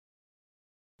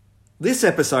This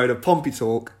episode of Pompey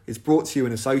Talk is brought to you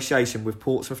in association with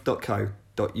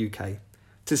portsmouth.co.uk.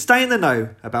 To stay in the know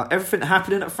about everything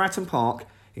happening at Fratton Park,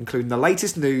 including the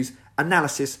latest news,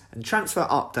 analysis and transfer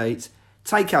updates,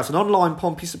 take out an online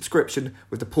Pompey subscription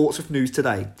with the Portsmouth News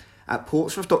today at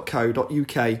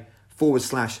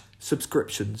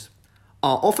portsmouth.co.uk/subscriptions.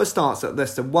 Our offer starts at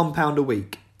less than £1 a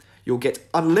week. You'll get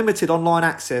unlimited online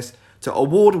access to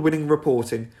award-winning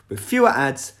reporting with fewer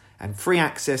ads and free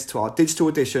access to our digital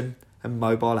edition and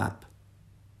mobile app.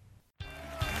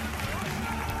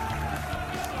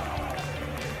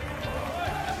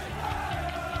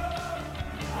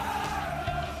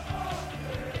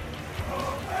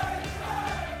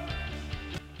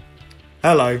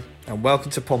 Hello and welcome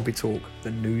to Pompey Talk,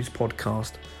 the news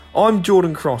podcast. I'm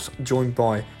Jordan Cross, joined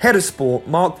by Head of Sport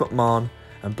Mark McMahon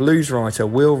and Blues writer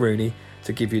Will Rooney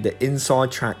to give you the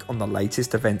inside track on the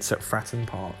latest events at Fratton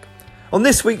Park. On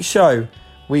this week's show,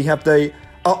 we have the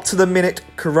up-to-the-minute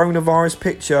coronavirus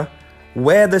picture,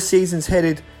 where the season's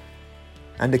headed,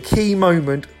 and a key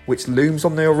moment which looms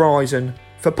on the horizon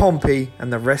for Pompey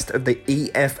and the rest of the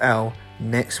EFL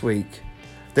next week.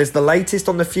 There's the latest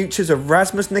on the futures of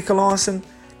Rasmus Nikolaisen,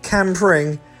 Cam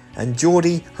Pring and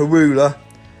Jordi Harula.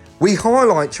 We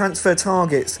highlight transfer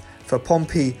targets for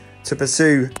Pompey to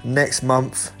pursue next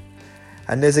month.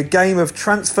 And there's a game of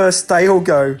transfer stay or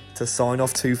go to sign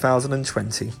off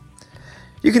 2020.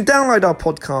 You can download our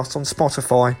podcast on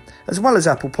Spotify as well as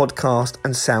Apple Podcast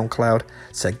and SoundCloud.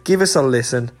 So give us a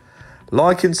listen,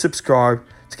 like and subscribe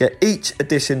to get each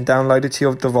edition downloaded to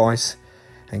your device,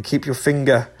 and keep your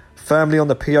finger firmly on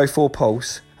the PO4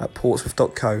 pulse at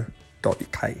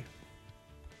portsmouth.co.uk.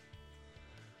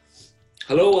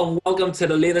 Hello and welcome to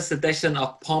the latest edition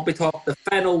of Pompey Talk, the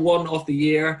final one of the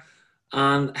year.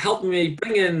 And helping me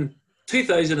bring in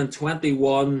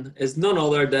 2021 is none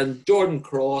other than Jordan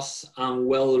Cross and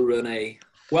Will Rooney.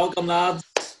 Welcome, lads.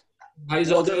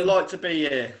 How's all doing? What a delight to be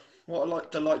here. What a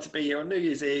delight to be here on New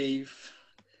Year's Eve,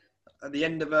 at the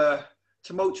end of a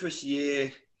tumultuous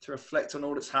year, to reflect on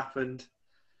all that's happened.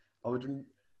 I wouldn't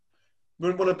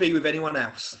want to be with anyone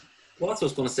else. Well, that's what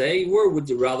I was going to say. Where would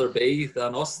you rather be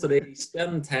than us today,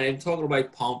 spending time talking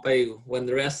about Pompey when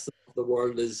the rest of the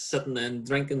world is sitting in,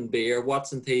 drinking beer,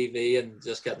 watching TV and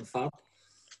just getting fat?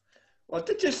 Well, I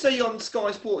did just see on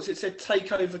Sky Sports it said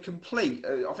takeover complete.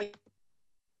 I think...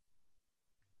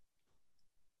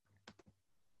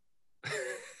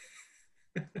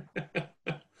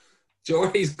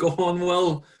 Jordy's gone.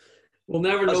 Well, we'll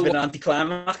never know. That's been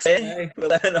anticlimax, eh? We'll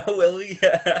never know, will we?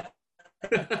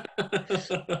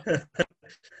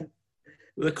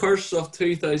 The curse of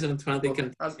 2020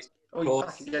 can... he's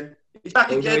back again. He's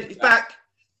back again. He's back.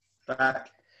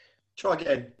 Back. Try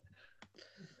again.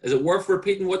 Is it worth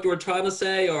repeating what you were trying to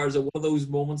say, or is it one of those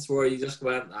moments where you just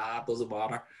went, it doesn't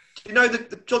matter? You know,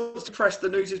 the Johnston Press, the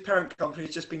News' parent company,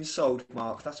 has just been sold,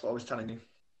 Mark. That's what I was telling you.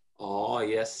 Oh,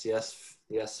 yes,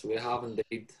 we have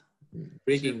indeed.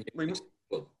 Breaking news.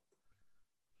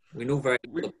 We know very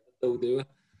little, do we?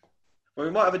 Well,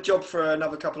 we might have a job for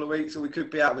another couple of weeks, or we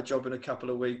could be out of a job in a couple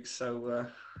of weeks. So,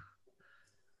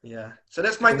 yeah. So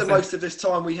let's make the most of this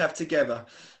time we have together.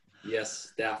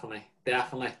 Yes, definitely.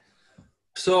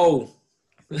 So,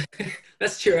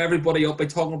 let's cheer everybody up by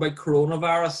talking about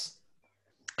coronavirus.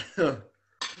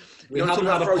 We haven't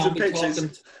had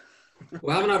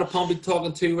a Pompey Talk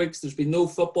in 2 weeks. There's been no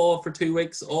football for 2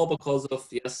 weeks, all because of,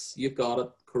 yes, you've got it,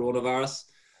 coronavirus.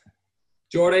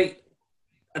 Jordy,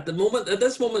 at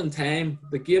this moment in time,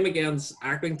 the game against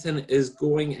Accrington is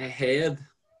going ahead.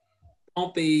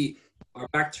 Pompey are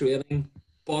back training,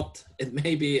 but it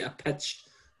may be a pitch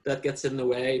that gets in the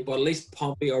way. But at least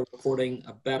Pompey are reporting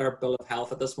a better bill of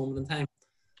health at this moment in time.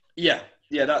 Yeah,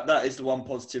 that is the one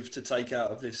positive to take out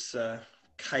of this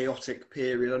chaotic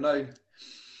period. I know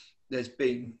there's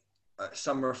been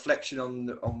some reflection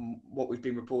on what we've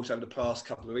been reporting over the past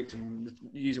couple of weeks, and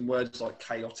using words like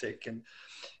chaotic and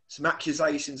some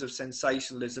accusations of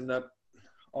sensationalism that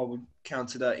I would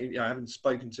counter that. I haven't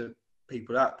spoken to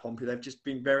people at Pompey. They've just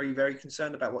been very, very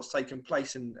concerned about what's taken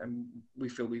place, and we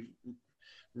feel we've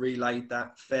relayed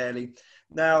that fairly.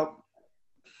 Now,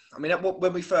 I mean,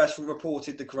 when we first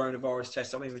reported the coronavirus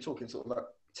test, I mean, we're talking sort of like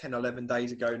 10, 11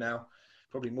 days ago now,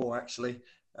 probably more actually.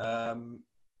 And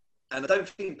I don't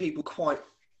think people quite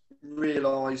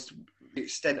realised the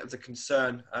extent of the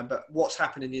concern, but what's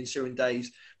happened in the ensuing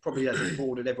days probably has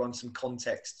afforded everyone some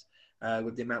context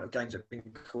with the amount of games that have been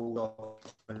called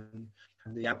off and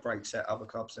the outbreaks at other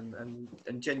clubs, and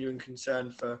genuine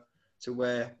concern to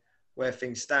where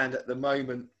things stand at the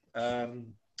moment.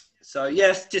 So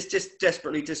yes, just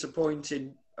desperately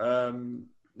disappointing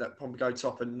that Pompey go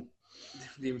top, and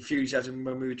the enthusiasm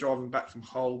when we were driving back from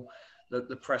Hull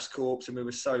the press corps, and we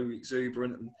were so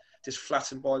exuberant and just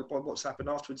flattened by what's happened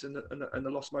afterwards and the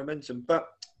lost momentum. But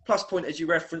plus point, as you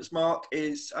referenced, Mark,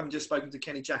 is I've just spoken to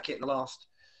Kenny Jackett in the last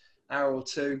hour or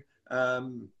two.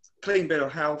 Clean bill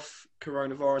of health,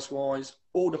 coronavirus-wise.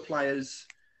 All the players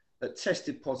that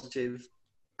tested positive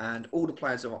and all the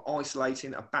players that are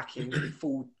isolating are back in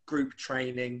full group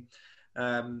training.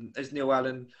 As Neil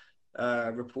Allen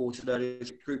reported earlier,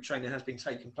 group training has been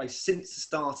taking place since the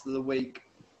start of the week.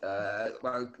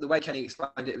 Well, the way Kenny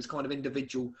explained it was kind of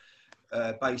individual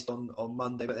based on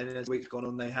Monday, but then as the week's gone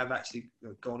on, they have actually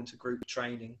gone into group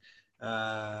training.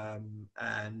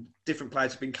 And different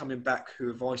players have been coming back who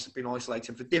have been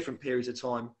isolating for different periods of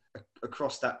time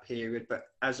across that period. But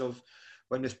as of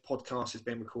when this podcast has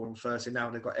been recorded on Thursday, now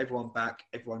they've got everyone back,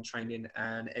 everyone training,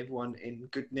 and everyone in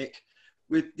good nick,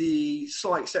 with the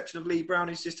slight exception of Lee Brown,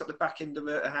 who's just at the back end of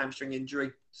a hamstring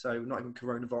injury, so not even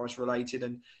coronavirus related,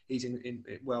 and he's in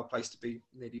well placed to be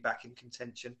nearly back in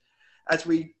contention as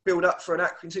we build up for an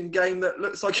Accrington game that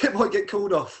looks like it might get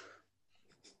called off.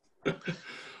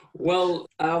 Well,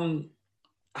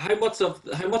 how much of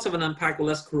an impact will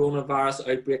this coronavirus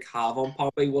outbreak have on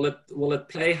Pompey? Will it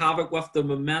play havoc with the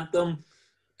momentum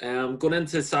going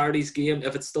into Saturday's game?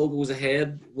 If it still goes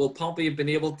ahead, will Pompey have been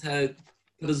able to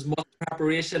put as much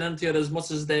preparation into it as much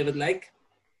as they would like?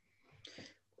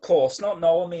 Of course not.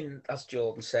 No, I mean, as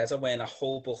Jordan says, I weren't a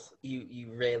whole, but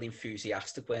you really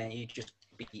enthusiastic, weren't you? Just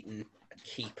beating a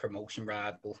key promotion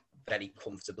rival very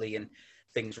comfortably, and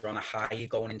things were on a high. You're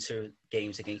going into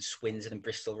games against Swindon and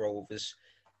Bristol Rovers,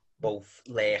 both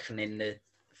lurking in the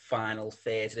final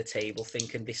third of the table,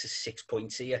 thinking this is 6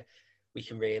 points here. We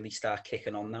can really start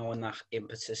kicking on now, and that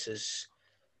impetus has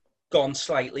gone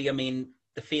slightly. I mean,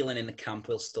 the feeling in the camp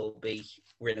will still be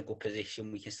we're in a good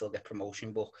position, we can still get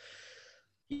promotion, but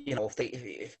you know,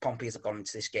 if Pompey has gone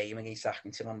into this game against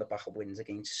Accrington on the back of wins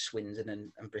against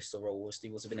Swindon and Bristol Rovers, there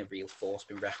would have been a real force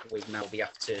being reckoned with. Now we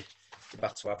have to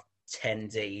have 10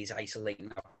 days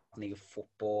isolating of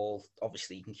football.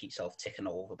 Obviously, you can keep yourself ticking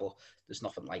over, but there's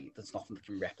nothing that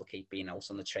can replicate being out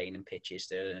on the training pitches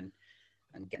there and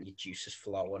getting your juices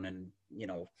flowing and, you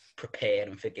know,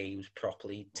 preparing for games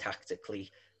properly, tactically.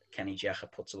 Kenny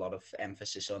Jackett puts a lot of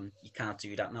emphasis on. You can't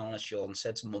do that now, as Sean said.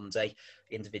 It's Monday,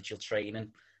 individual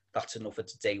training. That's another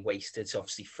day wasted. So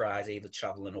obviously Friday, they're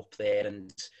travelling up there,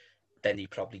 and then you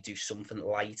probably do something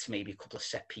light, maybe a couple of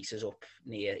set pieces up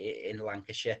near in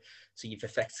Lancashire. So you've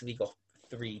effectively got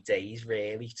 3 days,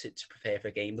 really, to prepare for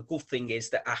a game. The good thing is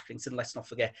that Accrington, let's not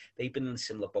forget, they've been in a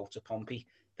similar boat to Pompey.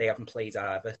 They haven't played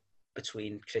either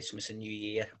between Christmas and New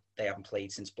Year. They haven't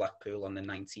played since Blackpool on the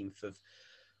 19th of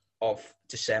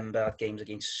December, games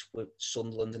against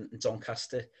Sunderland and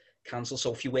Doncaster cancelled.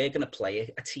 So if you were going to play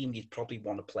a team, you'd probably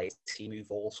want to play a team who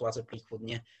also has a break, wouldn't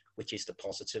you? Which is the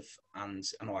positive. And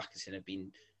I know Accrington have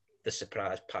been the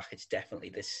surprise package definitely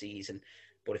this season.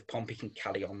 But if Pompey can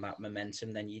carry on that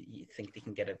momentum, then you think they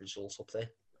can get a result up there.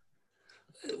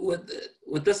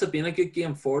 Would this have been a good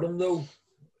game for them, though?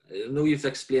 I know you've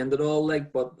explained it all,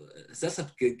 but is this a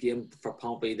good game for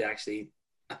Pompey to actually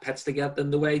a pitch to get in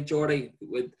the way, Jordy?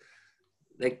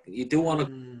 You do want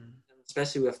to,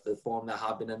 especially with the form that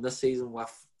have been in this season,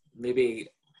 with maybe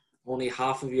only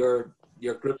half of your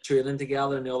group training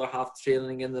together and the other half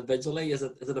training individually. Is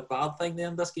it a bad thing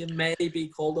then this game may be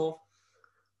called off?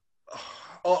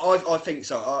 I think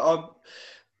so. I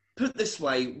put it this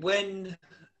way: when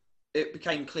it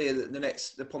became clear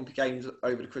that the Pompey games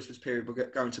over the Christmas period were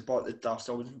going to bite the dust,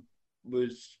 I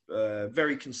was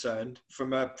very concerned.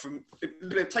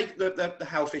 Take the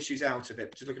health issues out of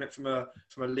it, just looking at it from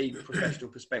a league professional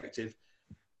perspective.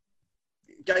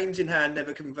 Games in hand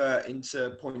never convert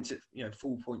into points,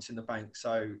 full points in the bank.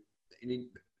 So,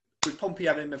 with Pompey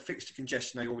having a fixture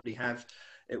congestion they already have,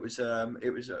 it was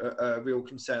a real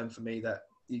concern for me that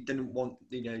you didn't want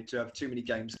to have too many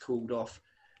games called off.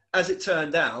 As it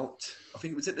turned out, I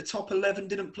think it was at the top 11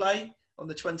 didn't play on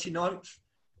the 29th.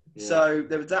 Yeah. So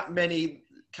there were that many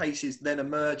cases then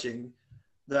emerging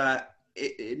that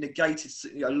it negated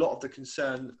a lot of the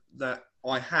concern that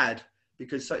I had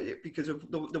because of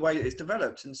the way it's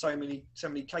developed and so many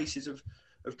cases of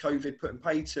COVID put and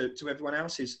paid to everyone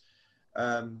else's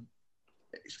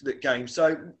game.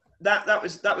 So that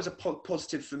was a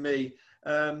positive for me.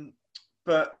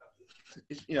 But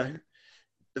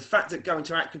the fact that going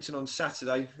to Accrington on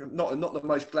Saturday, not the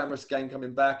most glamorous game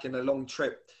coming back in a long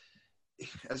trip,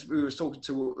 as we were talking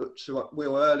to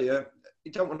Will earlier,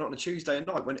 you don't want it on a Tuesday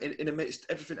night when in amidst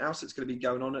everything else that's going to be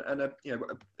going on, and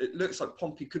it looks like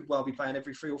Pompey could well be playing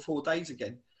every 3 or 4 days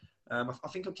again. I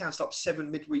think I've counted up 7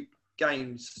 midweek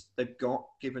games they've got,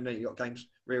 given that you've got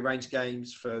rearranged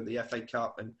games for the FA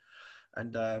Cup and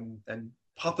and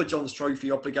Papa John's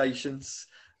Trophy obligations.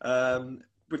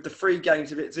 With the 3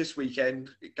 games of it this weekend,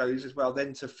 it goes as well.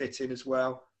 Then to fit in as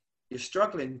well, you're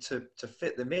struggling to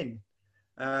fit them in,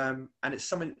 and it's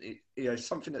something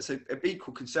that's of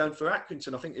equal concern for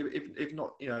Accrington. I think if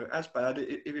not as bad,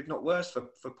 if not worse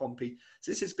for Pompey.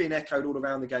 So this has been echoed all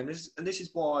around the game, and this is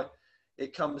why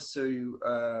it comes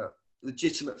to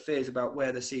legitimate fears about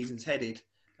where the season's headed,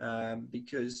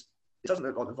 because it doesn't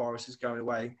look like the virus is going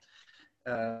away.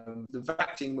 The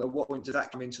vaccine, at what point does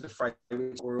that come into the frame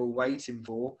we're all waiting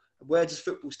for? Where does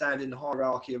football stand in the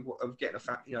hierarchy of getting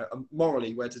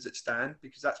morally, where does it stand?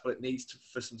 Because that's what it needs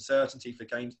for some certainty for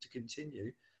games to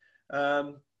continue.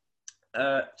 So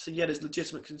there's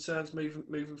legitimate concerns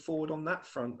moving forward on that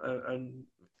front. And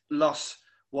thus,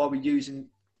 why we're using,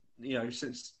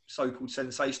 since so-called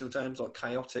sensational terms like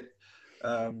chaotic,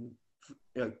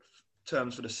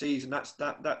 terms for the season,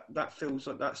 that feels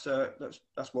like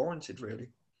that's warranted, really.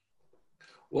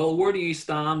 Well, where do you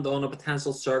stand on a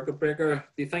potential circuit breaker?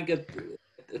 Do you think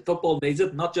football needs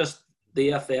it? Not just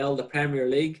the EFL, the Premier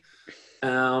League.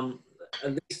 At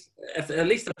least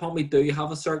if Pompey do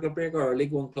have a circuit breaker, or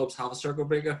League One clubs have a circuit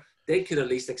breaker, they could at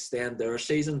least extend their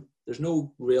season. There's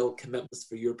no real commitments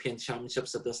for European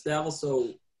Championships at this level,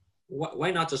 so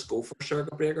why not just go for a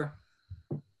circuit breaker?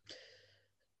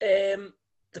 The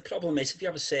problem is, if you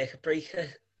have a circuit breaker,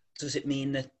 does it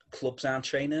mean that clubs aren't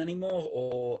training anymore,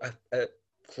 or are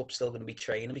clubs still going to be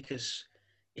training? Because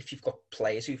if you've got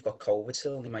players who've got COVID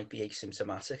still, they might be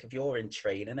asymptomatic. If you're in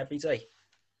training every day,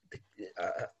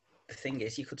 the thing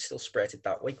is, you could still spread it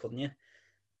that way, couldn't you?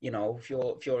 If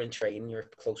you're in training, you're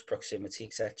at close proximity,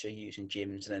 etc., using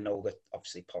gyms, and I know that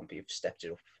obviously Pompey have stepped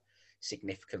it up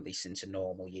significantly since a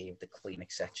normal year of the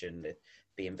clinic section,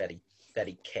 being very,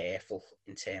 very careful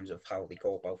in terms of how they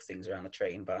go about things around the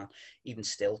training barn. Even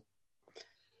still,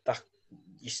 that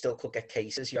you still could get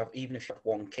cases. Even if you have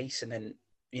one case, and then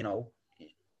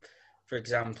for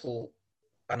example,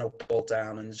 I know Paul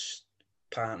Downan's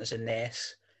partner's a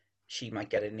nurse. She might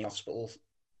get in the hospital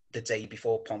the day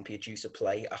before Pompey are due to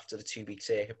play after the 2-week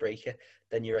circuit breaker.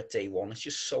 Then you're at day one. It's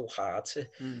just so hard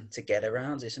to get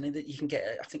around, isn't it? That you can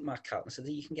get, I think Mark Calton said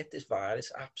that you can get this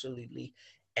virus absolutely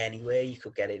anywhere. You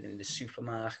could get it in the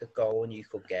supermarket going, you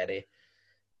could get it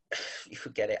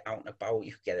out and about,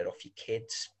 you could get it off your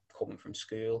kids coming from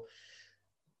school.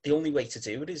 The only way to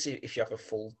do it is if you have a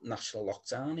full national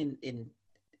lockdown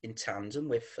in tandem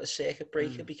with a circuit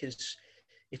breaker, because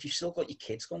if you've still got your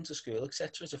kids going to school,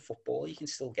 etc., as a footballer, you can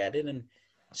still get it. And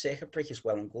circuit break is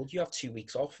well and good. You have 2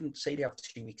 weeks off, and say they have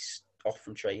 2 weeks off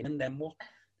from training, then what?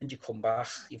 And you come back,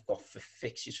 you've got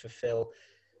fixtures to fulfill,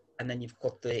 and then you've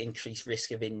got the increased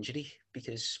risk of injury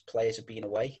because players have been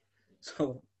away.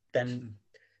 So then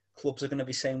clubs are going to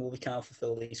be saying, well, we can't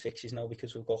fulfill these fixtures now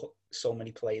because we've got so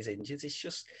many players injured.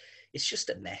 It's just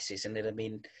a mess, isn't it? I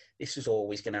mean, this was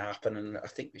always going to happen, and I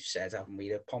think we've said, haven't we,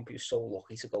 that Pompey was so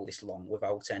lucky to go this long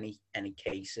without any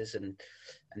cases, and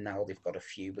now they've got a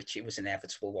few, which it was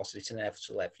inevitable, wasn't it? It's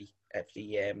inevitable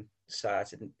every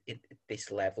start at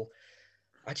this level.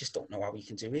 I just don't know how we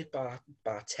can do it by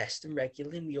testing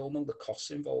regularly, and we all know the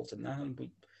costs involved in that, and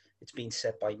it's been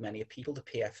said by many people the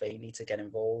PFA need to get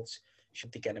involved.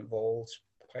 Should they get involved?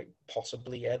 Quite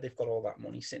possibly, yeah. They've got all that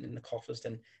money sitting in the coffers.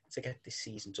 Then to get this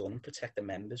season done and protect the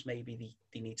members, maybe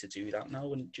they need to do that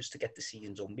now, and just to get the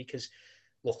season done. Because,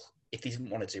 look, if they didn't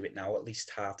want to do it now, at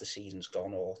least half the season's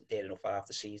gone, or near enough half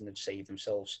the season, they've saved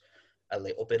themselves a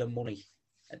little bit of money.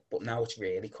 But now it's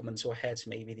really coming to a head.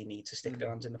 Maybe they need to stick their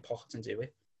hands in the pocket and do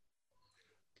it.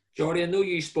 Jordy, I know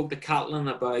you spoke to Catlin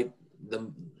about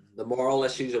the moral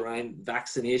issues around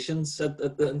vaccinations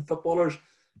in footballers.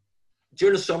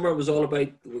 During the summer, it was all about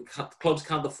clubs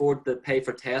can't afford to pay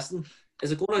for testing.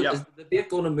 Is the debate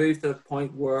going to move to the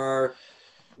point where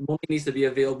money needs to be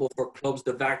available for clubs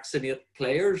to vaccinate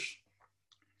players?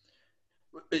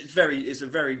 It's a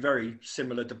very, very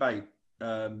similar debate.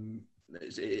 The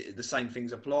same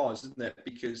things applies, isn't it?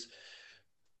 Because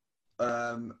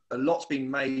a lot's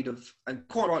been made of, and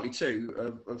quite rightly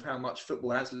too, of how much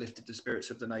football has lifted the spirits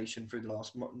of the nation through the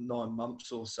last 9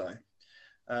 months or so.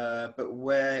 But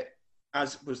where,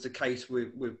 as was the case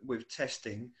with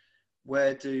testing,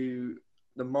 where do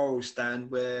the morals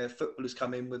stand where footballers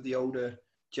come in with the older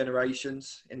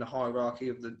generations in the hierarchy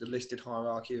of the listed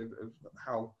hierarchy of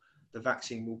how the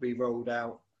vaccine will be rolled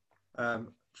out?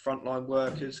 Frontline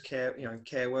workers, care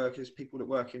workers, people that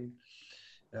work in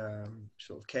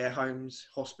sort of care homes,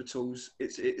 hospitals.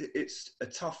 It's a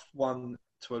tough one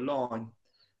to align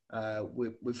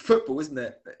with football, isn't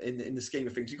it? In the scheme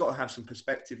of things, you've got to have some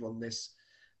perspective on this.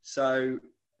 So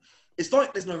it's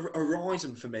like there's no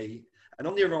horizon for me And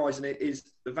on the horizon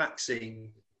is the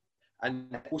vaccine,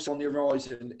 and also on the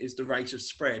horizon is the rate of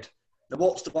spread. Now,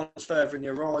 what's the one that's further in the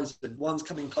horizon? One's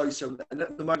coming closer, and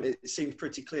at the moment it seems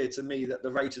pretty clear to me that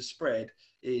the rate of spread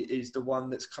is the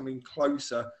one that's coming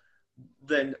closer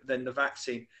than the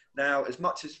vaccine. Now, as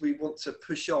much as we want to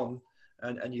push on,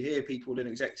 and you hear people and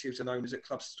executives and owners at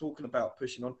clubs talking about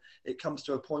pushing on, it comes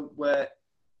to a point where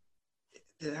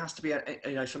there has to be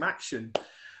some action.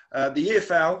 The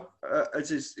EFL,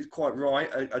 as is quite right,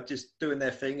 are just doing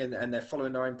their thing, and they're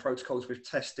following their own protocols with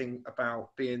testing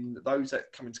about being those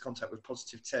that come into contact with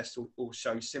positive tests or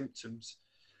show symptoms,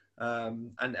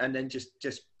 and then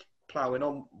just ploughing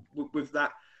on with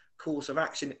that course of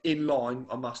action in line,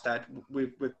 I must add,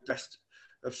 with the rest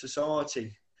of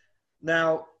society.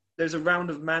 Now, there's a round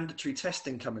of mandatory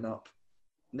testing coming up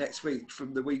next week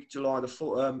from the week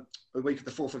the week of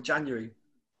the 4th of January.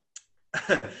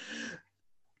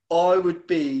 I would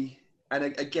be, and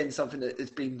again, something that has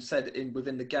been said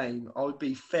within the game, I would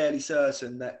be fairly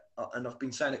certain that, and I've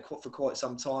been saying it for quite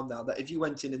some time now, that if you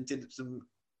went in and did some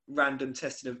random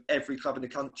testing of every club in the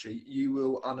country, you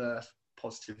will unearth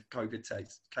positive COVID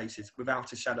cases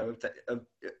without a shadow of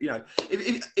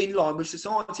if in line with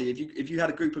society. If you had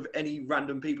a group of any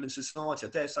random people in society, I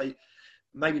dare say,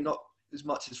 maybe not as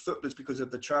much as footballers because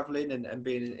of the travelling and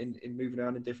being in moving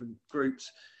around in different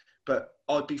groups, but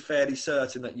I'd be fairly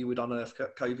certain that you would unearth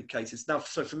COVID cases. Now,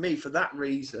 so for me, for that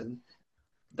reason,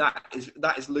 that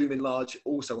is looming large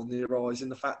also on the horizon.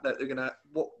 The fact that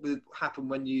what will happen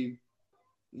when you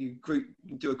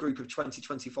do a group of 20,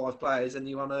 25 players and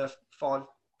you unearth 5,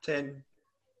 10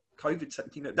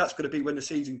 COVID, that's going to be when the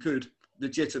season could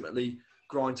legitimately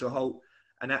grind to a halt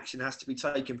and action has to be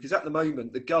taken. Because at the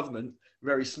moment, the government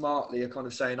very smartly are kind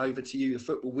of saying, over to you, the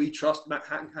football, we trust. Matt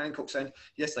Hancock saying,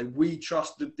 yesterday, we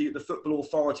trust the football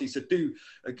authorities to do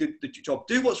a good job.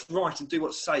 Do what's right and do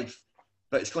what's safe.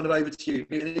 But it's kind of over to you.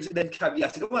 And then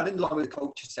caveated, well, in line with the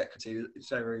culture secretary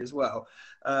as well.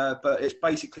 But it's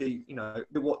basically,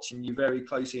 we're watching you very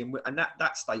closely. And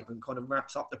that statement kind of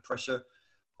wraps up the pressure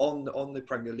on the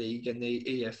Premier League and the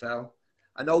EFL.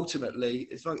 And ultimately,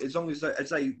 as long as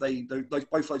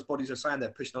both those bodies are saying they're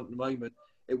pushing on at the moment,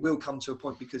 it will come to a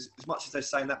point, because as much as they're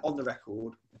saying that on the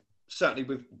record, certainly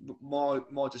with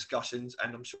my discussions,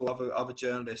 and I'm sure other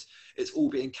journalists, it's all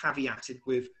being caveated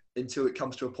with until it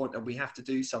comes to a point that we have to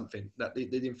do something, that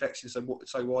the infection is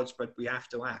so widespread, we have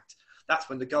to act. That's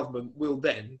when the government will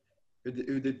then,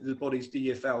 who the bodies,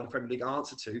 the EFL and the Premier League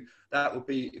answer to, that will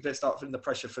be, if they start feeling the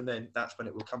pressure from then, that's when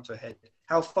it will come to a head.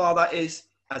 How far that is,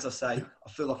 as I say, I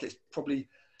feel like it's probably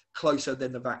closer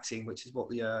than the vaccine, which is what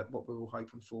we're all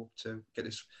hoping for, to get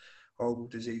this horrible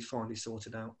disease finally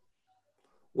sorted out.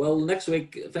 Well, next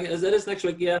week, I think it is next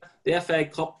week, yeah, the FA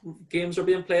Cup games are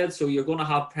being played, so you're going to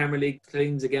have Premier League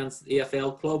teams against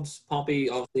EFL clubs. Pompey,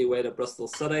 obviously, away to Bristol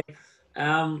City.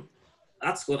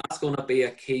 That's going to be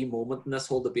a key moment in this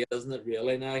whole debate, isn't it,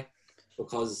 really, now?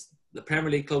 Because the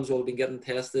Premier League clubs will have been getting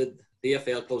tested. The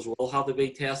EFL clubs will have to be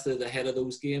tested ahead of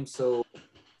those games, so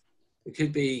it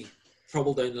could be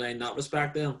trouble down the line in that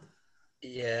respect then.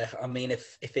 Yeah, I mean,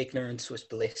 if ignorance was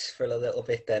bliss for a little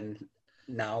bit, then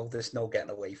now there's no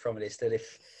getting away from it, is there?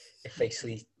 If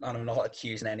basically, and I'm not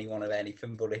accusing anyone of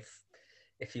anything, but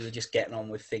if you were just getting on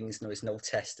with things and there was no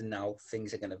testing now,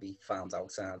 things are going to be found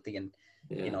out, aren't they? And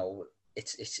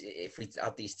it's if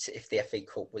the FA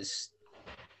Cup was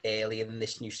earlier than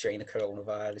this new strain of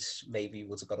coronavirus, maybe we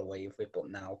would have got away with it, but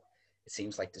now it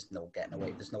seems like there's no getting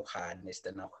away. There's no hiding this.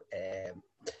 There now.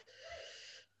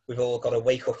 We've all got to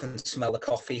wake up and smell the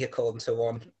coffee, according to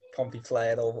one Pompey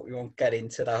player, though, but we won't get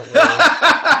into that.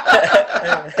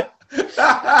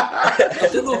 I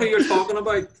don't know who you're talking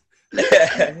about.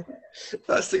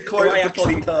 That's the quote of the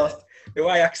podcast. Who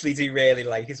I actually do really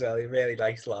like as well. He's a really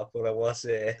nice lad, but I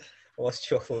was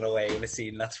chuckling away when I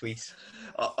seen that tweet.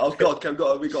 We got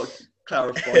to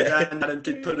clarify. Adam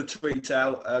did put a tweet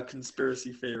out, a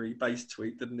conspiracy theory based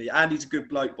tweet, didn't he? And he's a good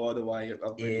bloke, by the way.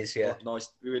 He is, yeah. Nice,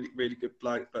 really, really good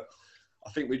bloke. But I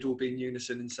think we'd all be in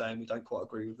unison in saying we don't quite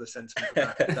agree with the sentiment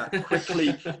of that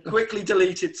quickly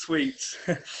deleted tweet.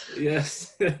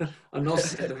 Yes, I'm not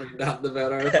saying that the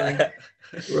better, I think.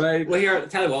 Right. Well, here,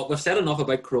 tell you what, we've said enough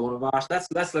about coronavirus.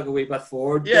 Let's look a wee bit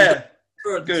forward. Yeah.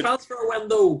 The transfer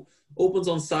window opens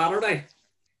on Saturday.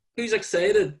 Who's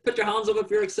excited? Put your hands up if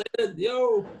you're excited.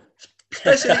 Yo.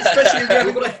 Especially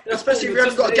if you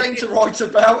haven't got a game to write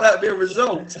about, that'd be a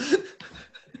result.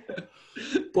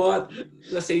 But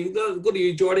let's see, go to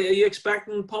you, Jordy. Are you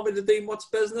expecting Pompey to do much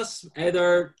business,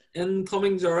 either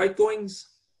incomings or outgoings?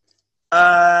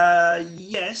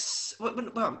 Yes.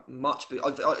 Well, much.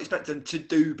 I expect them to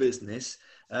do business.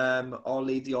 I'll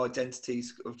leave the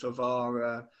identities of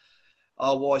our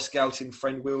wise scouting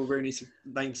friend Will Rooney to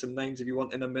name some names if you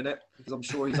want in a minute, because I'm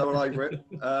sure he's all over it.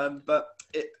 But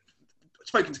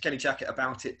spoken to Kenny Jackett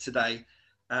about it today.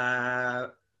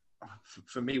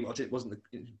 For me, it wasn't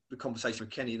the conversation with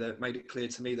Kenny that made it clear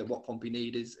to me that what Pompey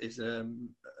need is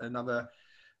another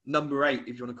number 8,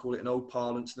 if you want to call it in old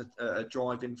parlance, a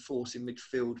driving force in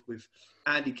midfield with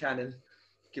Andy Cannon.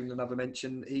 Give him another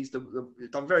mention. He's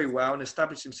done very well and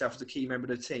established himself as a key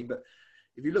member of the team. But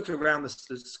if you look around the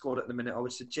squad at the minute, I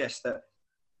would suggest that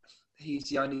he's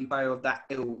the only player of that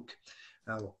ilk.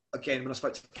 Again, when I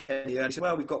spoke to Kenny earlier, he said,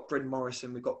 "Well, we've got Bryn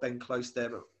Morrison, we've got Ben Close there."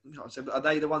 But I said, "Are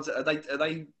they the ones that are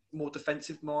they more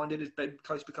defensive minded? Has Ben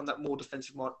Close become that more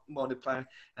defensive minded player?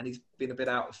 And he's been a bit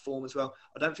out of form as well.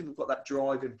 I don't think we've got that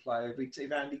driving player.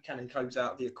 If Andy Cannon comes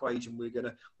out of the equation, we've got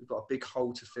a big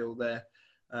hole to fill there.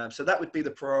 So that would be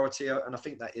the priority, and I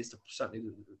think that is certainly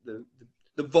the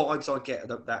vibes I get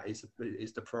that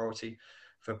is the priority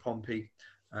for Pompey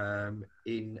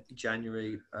in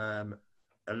January.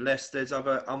 Unless there's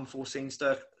other unforeseen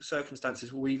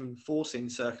circumstances or even foreseen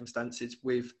circumstances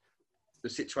with the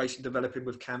situation developing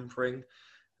with Campering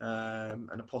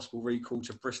and a possible recall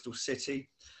to Bristol City.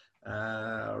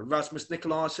 Rasmus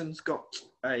Nicolaïssen's got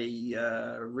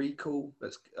a recall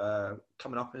that's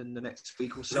coming up in the next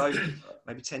week or so,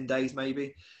 maybe 10 days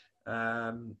maybe.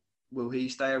 Will he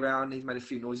stay around? He's made a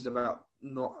few noises about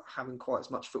not having quite as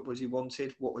much football as he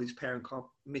wanted. What would his parent club,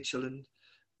 Midtjylland,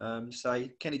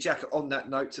 say? Kenny Jackett on that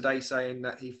note today saying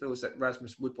that he feels that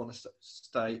Rasmus would want to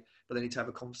stay, but they need to have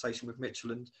a conversation with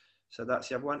Midtjylland. So that's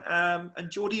the other one. And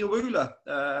Jordi Awula,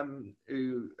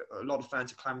 who a lot of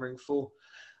fans are clamouring for.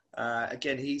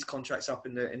 Again, his contract's up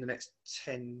in the next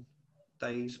 10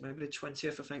 days, maybe the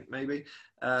 20th, I think, maybe.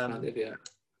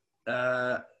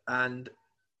 And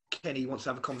Kenny wants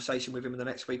to have a conversation with him in the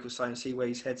next week or so and see where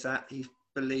his head's at. He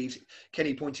believes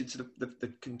Kenny pointed to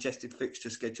the congested fixture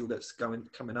schedule that's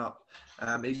coming up.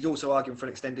 He's also arguing for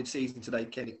an extended season today,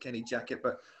 Kenny Jackett.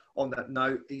 But on that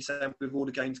note, he's saying with all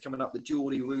the games coming up, that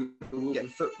Jordi will get in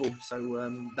football.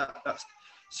 So that's.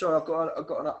 Sorry, I've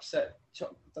got an upset. I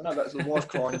don't know if that's the wife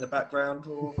crying in the background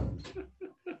or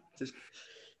just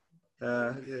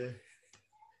yeah.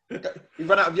 You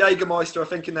run out of Jägermeister, I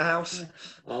think, in the house.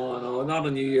 Oh no, not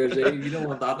on New Year's Eve. You don't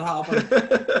want that to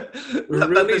happen.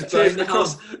 Rooney's down the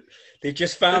house. They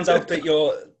just found out that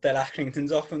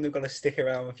Accrington's off and they've got to stick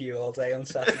around with you all day on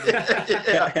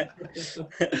Saturday.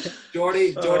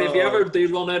 Jordy, if you ever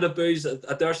do run out of booze,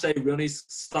 I dare say Rooney's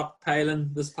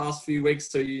stockpiling this past few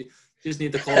weeks, so you just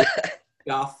need to call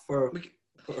Gaff for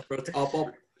a top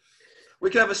up. We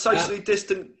can have a socially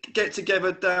distant get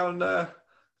together down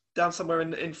somewhere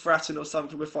in Fratton or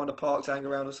something. We'll find a park to hang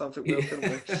around or something. Couldn't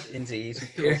we? Indeed.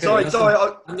 Sorry.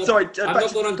 I'm not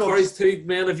going to encourage two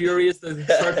men of your age to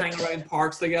start hanging around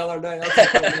parks together now.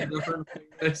 That's totally different.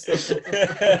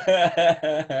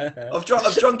 I've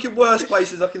drunk in worse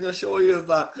places, I can assure you of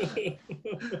that.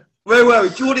 Where were we?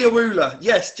 Jordi Awula.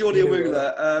 Yes, Jordi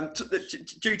Awula.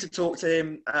 Due to talk to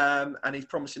him, and he's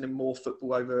promising him more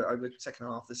football over the second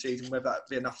half of the season. Whether that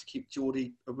be enough to keep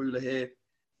Jordi Awula here,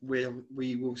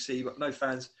 we will see. But no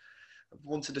fans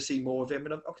wanted to see more of him,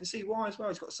 and I can see why as well.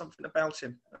 He's got something about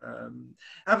him.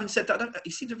 Having said that, he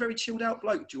seems a very chilled out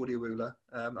bloke, Jordi Awula.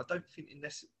 I don't think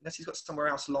unless he's got somewhere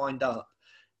else lined up,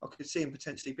 I could see him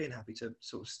potentially being happy to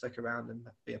sort of stick around and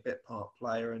be a bit part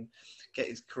player and get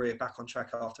his career back on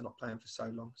track after not playing for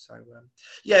so long. So,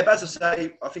 but as I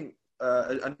say, I think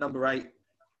a number 8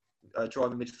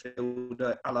 driving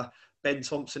midfielder, a la Ben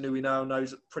Thompson, who we now know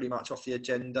is pretty much off the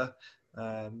agenda,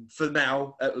 for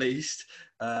now at least,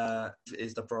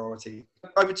 is the priority.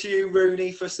 Over to you,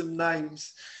 Rooney, for some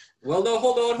names. Well, no,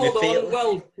 hold on.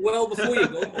 Well,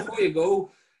 before you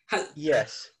go.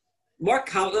 Yes. Mark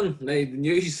Catlin, the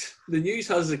news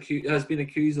has been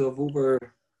accused of over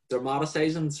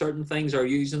dramatising certain things or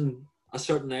using a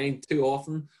certain name too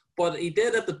often. But he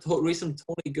did at the recent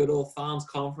Tony Goodall fans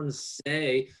conference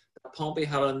say that Pompey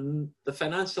had the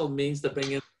financial means to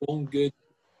bring in one good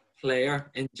player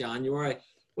in January,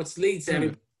 which leads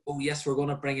everybody, oh yes, we're going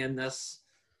to bring in this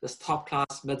top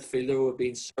class midfielder we've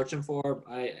been searching for.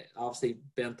 Obviously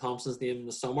Ben Thompson's name in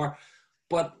the summer,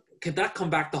 but could that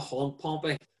come back to haunt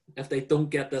Pompey if they don't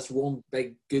get this one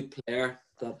big good player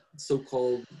that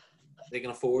so-called they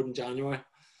can afford in January?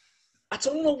 I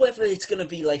don't know whether it's going to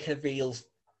be like a real,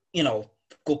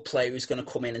 good player who's going to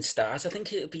come in and start. I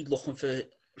think it'll be looking for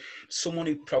someone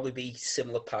who'd probably be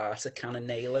similar part to Cannon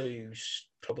Naylor, who's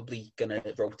probably going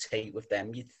to rotate with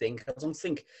them, you'd think. I don't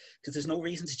think, because there's no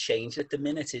reason to change it at the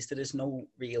minute, is there's no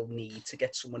real need to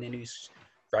get someone in who's,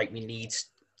 right, we need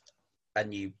a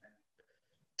new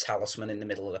talisman in the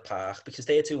middle of the park because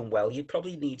they're doing well. You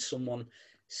probably need someone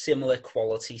similar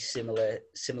quality, similar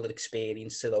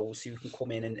experience to those who can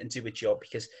come in and do a job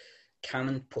because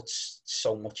Cannon puts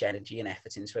so much energy and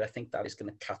effort into it. I think that is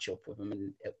going to catch up with him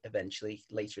and eventually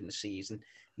later in the season.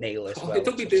 Naylor as well.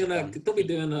 Don't be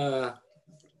doing a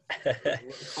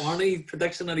Carney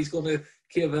prediction that he's going to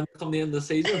give him come the end of the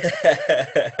season.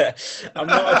 I'm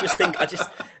not.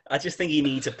 I just think he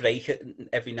needs a break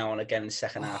every now and again in the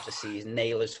second half of the season.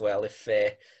 Naylor as well.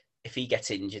 If he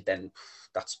gets injured, then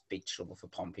that's big trouble for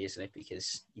Pompey, isn't it?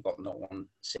 Because you've got no one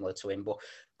similar to him. But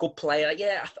good player,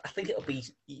 yeah. I think it'll be.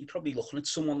 You're probably looking at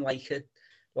someone like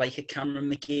a Cameron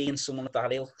McGee and someone of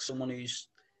that ilk, someone who's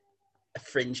a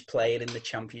fringe player in the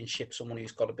Championship, someone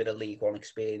who's got a bit of League One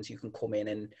experience, who can come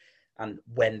in and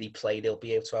when they play, they'll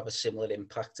be able to have a similar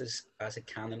impact as a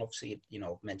Cannon. Obviously,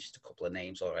 mentioned a couple of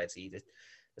names already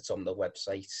that's on the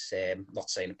website. Not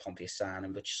saying a Pompey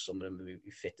signing, but just some of them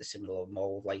who fit the similar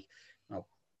mould, like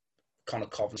Connor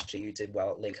Coventry, who did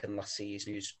well at Lincoln last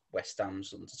season, who's West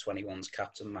Ham's under-21s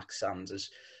captain, Max Sanders,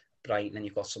 Brighton, and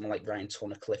you've got someone like Ryan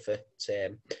Tunnicliffe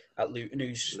at Luton,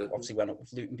 who's obviously went up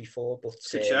with Luton before, but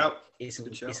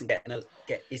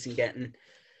isn't getting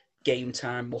game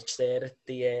time much there at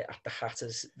the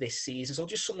Hatters this season. So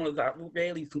just someone like that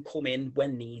really can come in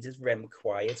when needed, when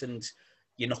required, and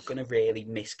you're not going to really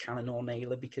miss Cannon or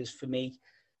Naylor because for me,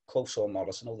 Close or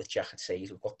Morris, I know that Jack would say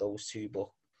we've got those two, but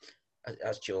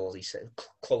as Geordie said,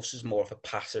 Close is more of a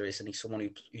passer, isn't he? Someone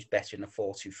who's better in a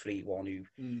 4-2-3-1,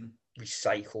 who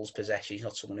recycles possession. He's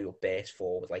not someone who will burst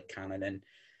forward like Cannon.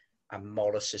 And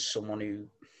Morris is someone who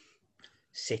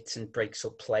sits and breaks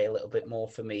up play a little bit more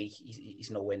for me. He's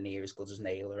nowhere near as good as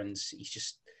Naylor, and he's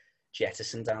just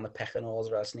jettisoned down the pecking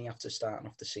order, hasn't he, after starting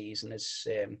off the season as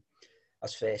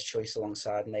first choice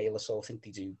alongside Naylor. So I think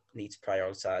they do need to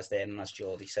prioritise them. And as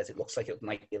Geordie said, it looks like it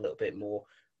might be a little bit more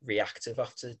reactive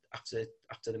after the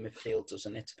midfield,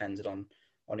 doesn't it? Depending on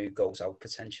who goes out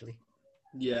potentially.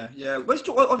 Yeah. I'd like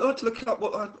to look up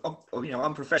what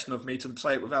unprofessional of me to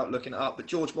say it without looking it up. But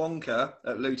George Wonka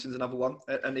at Luton's another one,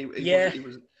 and he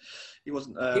wasn't. He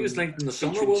was linked in the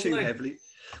summer, wasn't too he? heavily.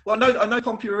 Well, I know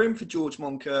Pompey were in for George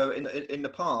Monker in the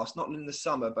past, not in the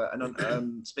summer, but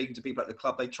speaking to people at the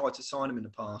club, they tried to sign him in the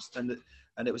past, and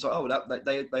it was like,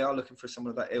 they are looking for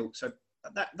someone of that ilk. So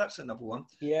that's another one.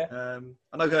 Yeah.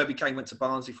 I know Herbie Kane went to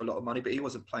Barnsley for a lot of money, but he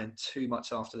wasn't playing too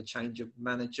much after the change of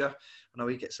manager. I know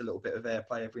he gets a little bit of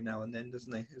airplay every now and then,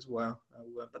 doesn't he, as well?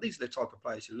 But these are the type of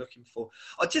players you're looking for.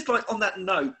 I just like, on that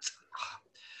note,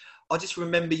 I just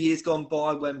remember years gone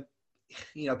by when,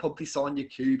 Pompey signed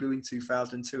Yakubu in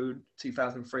 2002,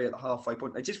 2003 at the halfway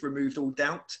point. They just removed all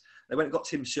doubt. They went and got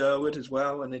Tim Sherwood as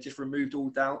well, and they just removed all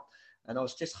doubt. And I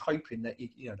was just hoping that,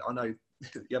 I know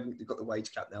you haven't got the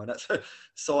wage cap now, and that's a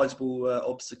sizable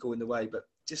obstacle in the way, but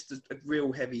just a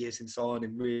real heavy hitting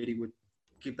signing really would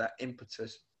give that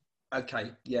impetus.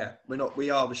 Okay, yeah, we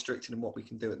are restricted in what we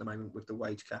can do at the moment with the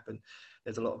wage cap, and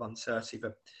there's a lot of uncertainty.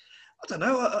 But I don't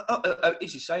know,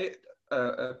 as you say,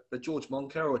 a George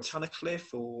Monker or a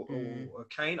Tunnicliffe or a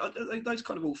Kane, those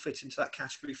kind of all fit into that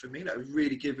category for me. That would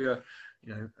really give you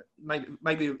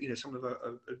maybe some of a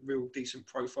real decent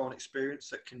profile and experience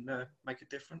that can make a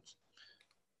difference.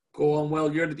 Go on.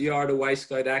 Well, you are the Y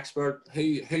Scout expert.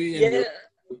 Who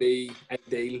would be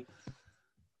ideal?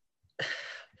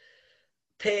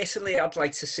 Personally, I'd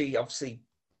like to see, obviously,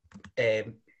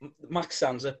 Max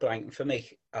Sanders at Brighton, for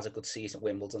me, has a good season at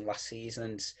Wimbledon last season,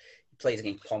 and he played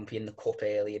against Pompey in the Cup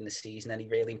early in the season, and he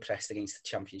really impressed against the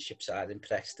Championship side in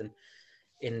Preston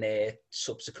in their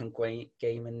subsequent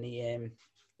game in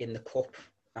the Cup.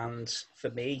 And for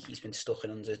me, he's been stuck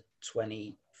in under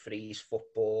 23s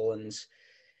football, and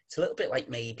it's a little bit like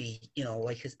maybe,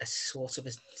 like a sort of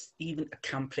even a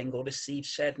Cam Pringle, as Steve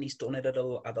said, and he's done it at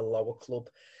a lower club.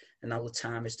 And now the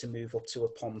time is to move up to a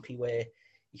Pompey where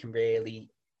you can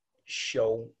really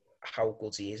show how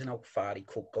good he is and how far he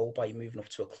could go by moving up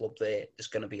to a club there. There's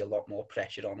going to be a lot more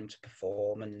pressure on him to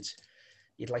perform, and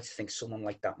you'd like to think someone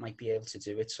like that might be able to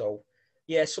do it. So,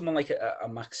 yeah, someone like a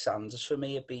Max Sanders for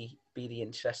me would be the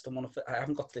interesting one. I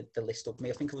haven't got the list up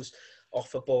me. I think it was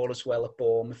Offerball as well at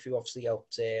Bournemouth, who obviously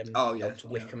helped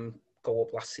Wickham go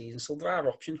up last season. So there are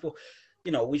options, but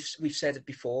we've said it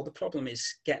before. The problem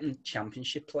is getting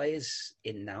Championship players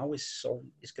in now is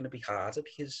going to be harder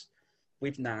because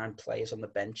we've 9 players on the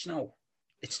bench now.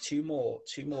 It's two more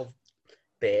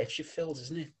berths you've filled,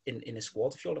 isn't it? In a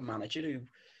squad, if you're a manager who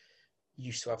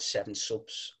used to have 7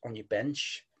 subs on your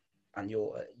bench, and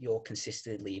you're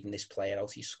consistently leaving this player out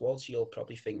of your squads, you'll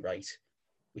probably think, right,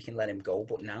 we can let him go.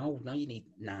 But now you need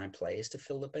 9 players to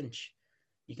fill the bench.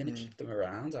 You're going to keep them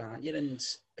around, aren't you? And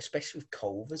especially with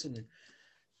COVID and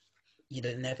you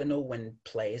never know when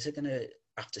players are going to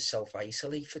have to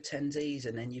self-isolate for 10 days,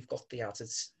 and then you've got the added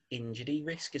injury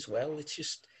risk as well. It's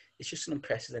just an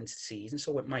unprecedented season,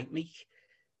 so it might make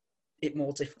it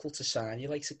more difficult to sign you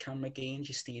like Cameron McGean,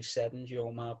 your Steve Sevens, your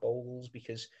Omar Bowles,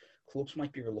 because clubs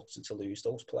might be reluctant to lose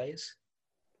those players.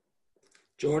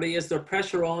 Jordy, is there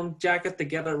pressure on Jackett to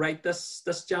get it right this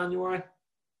January?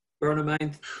 Bearing in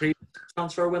mind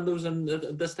pre-transfer windows and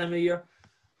this time of year.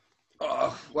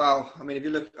 Oh, well, I mean, if you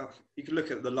look, you can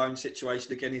look at the loan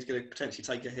situation again. He's going to potentially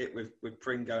take a hit with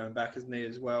Pring going back, isn't he,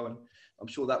 as well? And I'm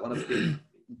sure that one has been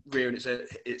rearing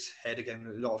its head again.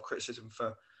 A lot of criticism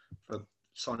for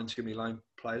signing too many loan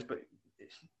players, but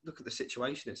look at the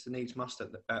situation. It's the needs must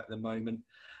at the moment.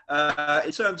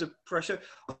 In terms of pressure,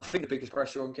 I think the biggest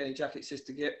pressure on Kenny Jackett is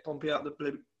to get Pompey out of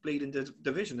the bleeding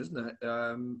division, isn't it?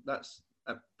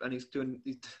 And he's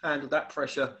handled that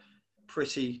pressure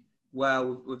pretty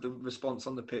well with the response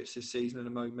on the pitch this season and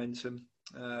the momentum.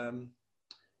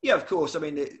 Yeah, of course. I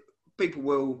mean, people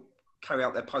will carry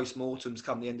out their post-mortems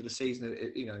come the end of the season,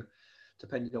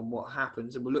 depending on what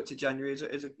happens. And we'll look to January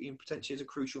as potentially as a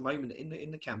crucial moment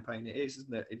in the campaign. It is,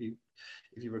 isn't it? If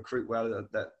you recruit well,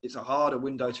 that it's a harder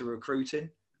window to recruit in.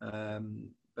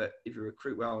 But if you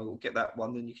recruit well and get that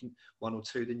one, then you can one or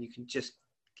two, then you can just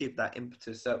give that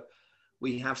impetus that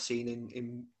we have seen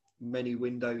in many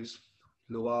windows.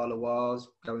 Loirs,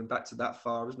 going back to that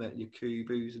far, isn't it?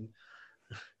 Yakubus and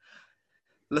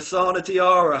Lasana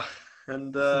Diarra,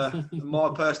 and my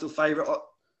personal favourite,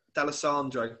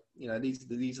 D'Alessandro.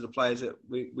 These are the players that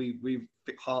we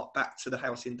hark back to the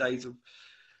halcyon days of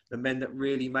the men that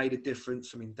really made a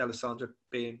difference. I mean, D'Alessandro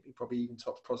being probably even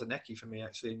tops Prozinecki for me,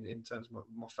 actually, in terms of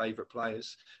my favourite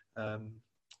players.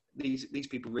 These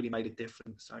people really made a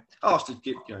difference. So asked to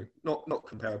give, not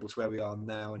comparable to where we are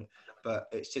now, but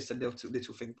it's just a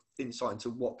little thing, insight into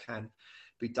what can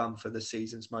be done for the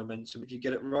season's momentum. If you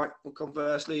get it right, or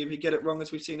conversely, if you get it wrong,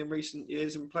 as we've seen in recent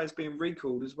years, and players being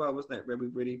recalled as well, wasn't it? Where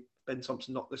Ben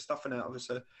Thompson knocked the stuffing out of us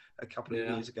a couple of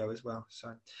years ago as well.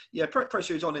 So yeah,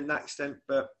 pressure is on in that extent,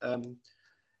 but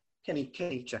Kenny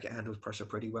Jackett handles pressure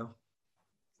pretty well.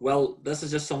 Well, this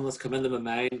is just something that's come into my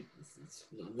mind.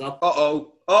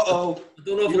 Uh-oh. I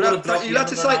don't know if you're allowed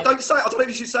to say it. Don't say it. I don't know if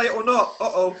you should say it or not.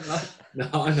 Uh-oh.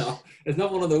 No. It's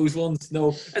not one of those ones.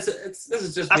 No. This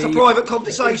is just That's a private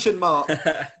conversation, Mark.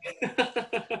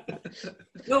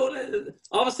 No,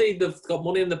 obviously they've got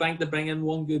money in the bank to bring in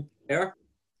one good player.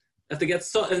 If they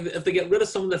get rid of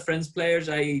some of the fringe players,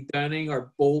 i.e. Downing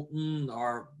or Bolton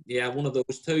or one of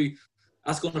those two,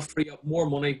 that's going to free up more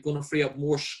money, going to free up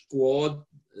more squad,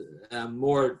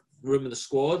 more room in the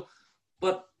squad.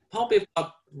 But Pompey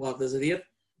have got, 8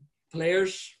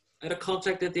 players out of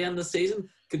contract at the end of the season?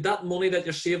 Could that money that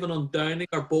you're saving on Downing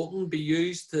or Bolton be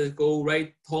used to go,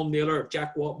 right, Tom Naylor,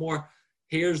 Jack Watmore,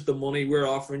 here's the money we're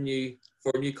offering you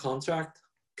for a new contract?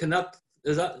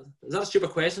 Is that a stupid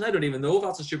question? I don't even know if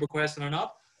that's a stupid question or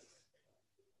not.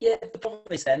 Yeah, the problem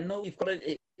is then, though, you've got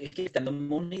to, if you give them the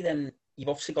money, then you've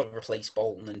obviously got to replace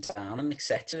Bolton and Down,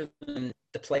 etc. And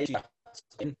the players you have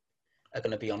are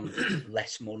going to be on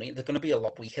less money. They're going to be a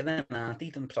lot weaker then, aren't they,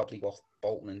 than probably what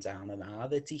Bolton and Down are.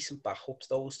 They're decent backups,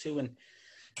 those two. And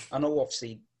I know,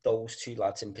 obviously, those two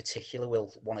lads in particular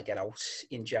will want to get out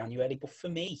in January. But for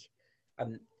me,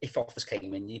 and if offers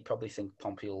came in, you'd probably think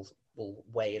Pompey will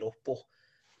weigh it up. But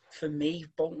for me,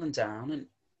 Bolton and Down, and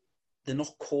they're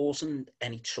not causing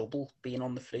any trouble being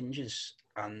on the fringes.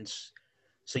 And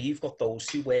so you've got those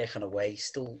two working away,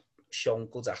 still showing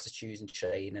good attitudes and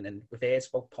training. And we've heard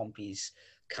about Pompey's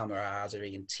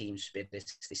camaraderie and team spirit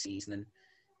this season. And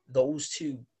those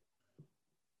two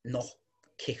not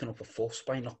kicking up a fuss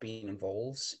by not being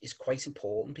involved is quite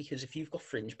important, because if you've got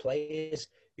fringe players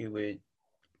who are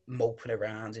moping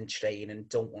around in training and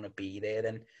don't want to be there,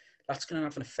 then that's going to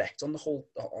have an effect on the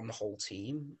whole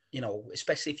team,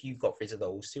 especially if you've got rid of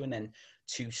those two, and then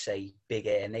two, say, big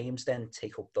air names then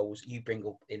take up those, you bring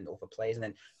up in other players, and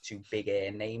then two big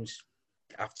air names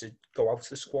have to go out to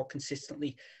the squad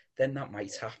consistently, then that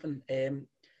might happen.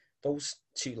 Those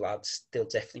two lads, they'll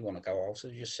definitely want to go out,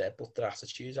 as you just said, but their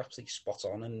attitude is absolutely spot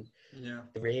on, and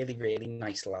they're really, really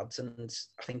nice lads, and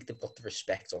I think they've got the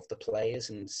respect of the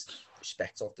players and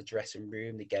respect of the dressing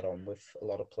room. They get on with a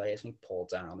lot of players. I think Paul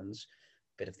Downan's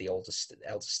a bit of the elder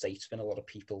statesman. A lot of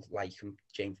people like him.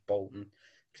 James Bolton,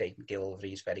 Craig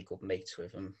McGilvery is very good mates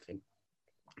with him. I think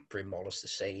Bryn Wallace the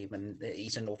same, and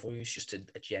he's another who's just a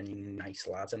genuinely nice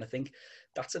lad. And I think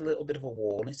that's a little bit of a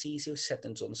warning. It's easier said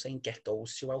than done saying get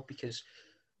those two out, because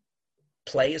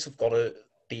players have got to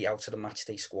be out of the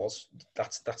matchday squads.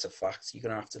 That's a fact. You're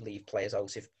going to have to leave players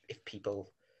out if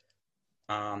people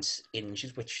aren't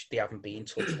injured, which they haven't been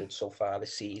touch wood so far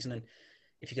this season. And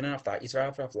if you're going to have that, you'd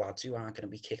rather have lads who aren't going to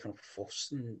be kicking up a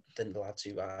fuss than the lads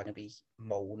who are going to be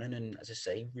moaning and, as I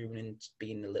say, ruining,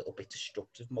 being a little bit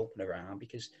destructive, moping around,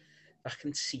 because that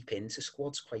can seep into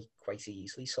squads quite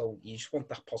easily. So you just want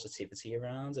that positivity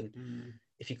around. And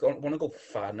if you want to go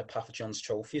far in the path of John's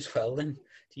Trophy as well, then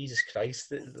Jesus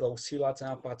Christ, those two lads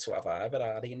aren't bad to have either,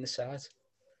 are they, in the side?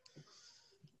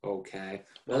 Okay.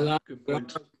 Well,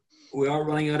 we are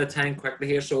running out of time quickly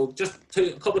here, so just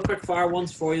a couple of quick fire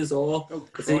ones for you all.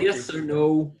 It's a yes or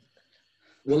no.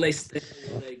 Will they stay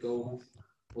or will they go?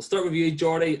 We'll start with you,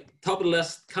 Jordy. Top of the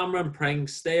list, Cameron Pring,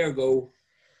 stay or go?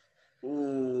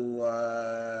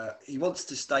 He wants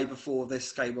to stay before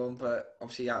this came on, but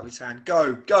obviously out of his hand.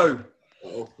 Go.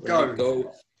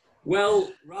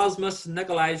 Well, Rasmus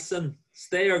Nikolaisen,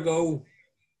 stay or go?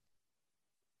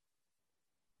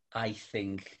 I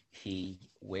think he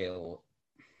will.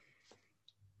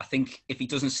 I think if he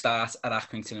doesn't start at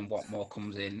Accrington and Watmore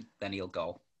comes in, then he'll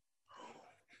go.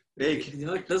 Big. You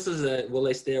know, this is a will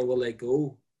they stay or will they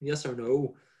go? Yes or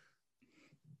no?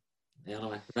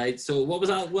 Anyway, right. So what was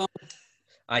that? Well,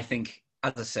 I think,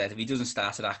 as I said, if he doesn't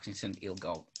start at Accrington, he'll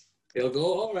go. He'll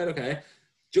go. All right. Okay.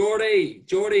 Jordy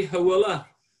Hawilla.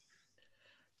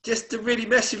 Just to really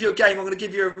mess with your game, I'm going to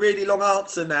give you a really long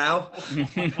answer now.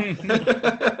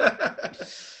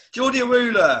 Jordy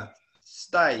Hawilla,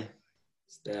 stay.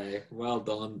 Stay. Well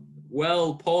done.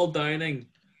 Well, Paul Downing.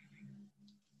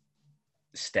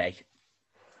 Stay.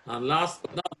 And last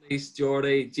but not least,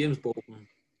 Jordy, James Bolton.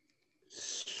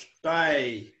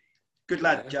 Stay. Good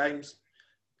lad, James.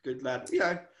 Good lad. You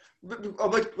know, I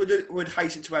would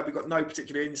hasten to add, we've got no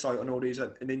particular insight on all these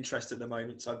and interest at the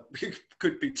moment, so we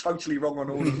could be totally wrong on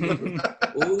all of them.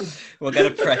 We'll get a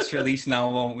press release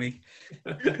now, won't we?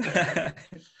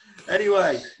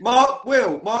 Anyway, Mark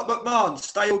McMahon,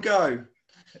 stay or go?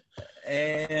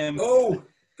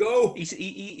 Go.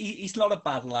 He's not a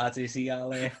bad lad, is he?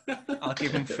 I'll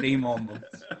give him 3 more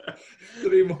months.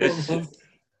 3 more months.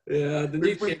 Yeah,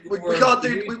 we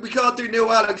can't do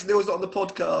Neil Alex. Neil's not on the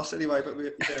podcast anyway. But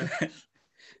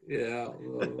yeah,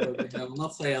 I'm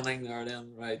not saying anything there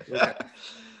then, right? Okay.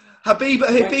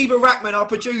 Habiba Rackman, our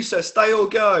producer, stay or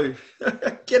go?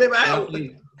 Get him out.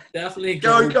 Definitely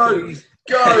go.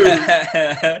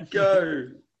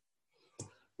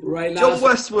 Right, John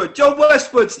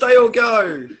Westwood, stay or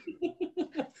go?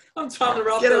 I'm trying to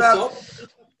wrap this up.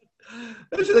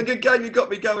 This is a good game. You got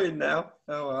me going now.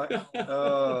 All right.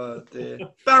 Oh dear.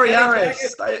 Barry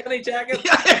Harris. Kenny Jacket.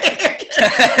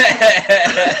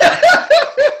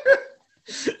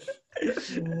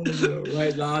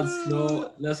 Right, lads.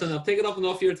 No, listen, I've taken up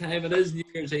enough of your time. It is New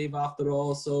Year's Eve after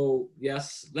all. So,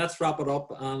 yes, let's wrap it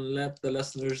up and let the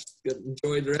listeners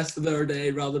enjoy the rest of their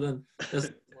day rather than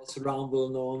just us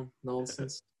rambling on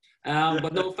nonsense.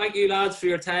 But no, thank you, lads, for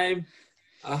your time.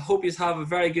 I hope you have a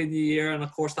very good new year. And,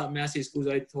 of course, that message goes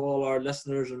out to all our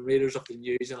listeners and readers of the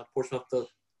news. And, of course,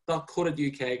 .co.uk,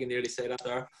 I can nearly say that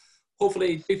there.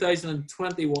 Hopefully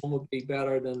 2021 will be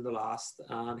better than the last.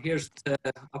 And here's to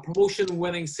a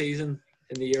promotion-winning season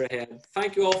in the year ahead.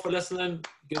 Thank you all for listening.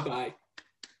 Goodbye.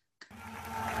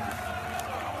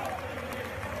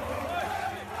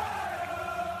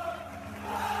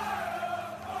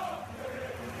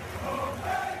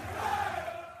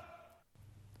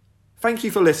 Thank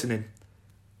you for listening.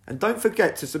 And don't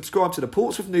forget to subscribe to the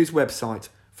Portsmouth News website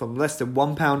from less than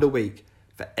 £1 a week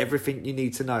for everything you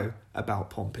need to know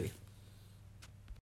about Pompey.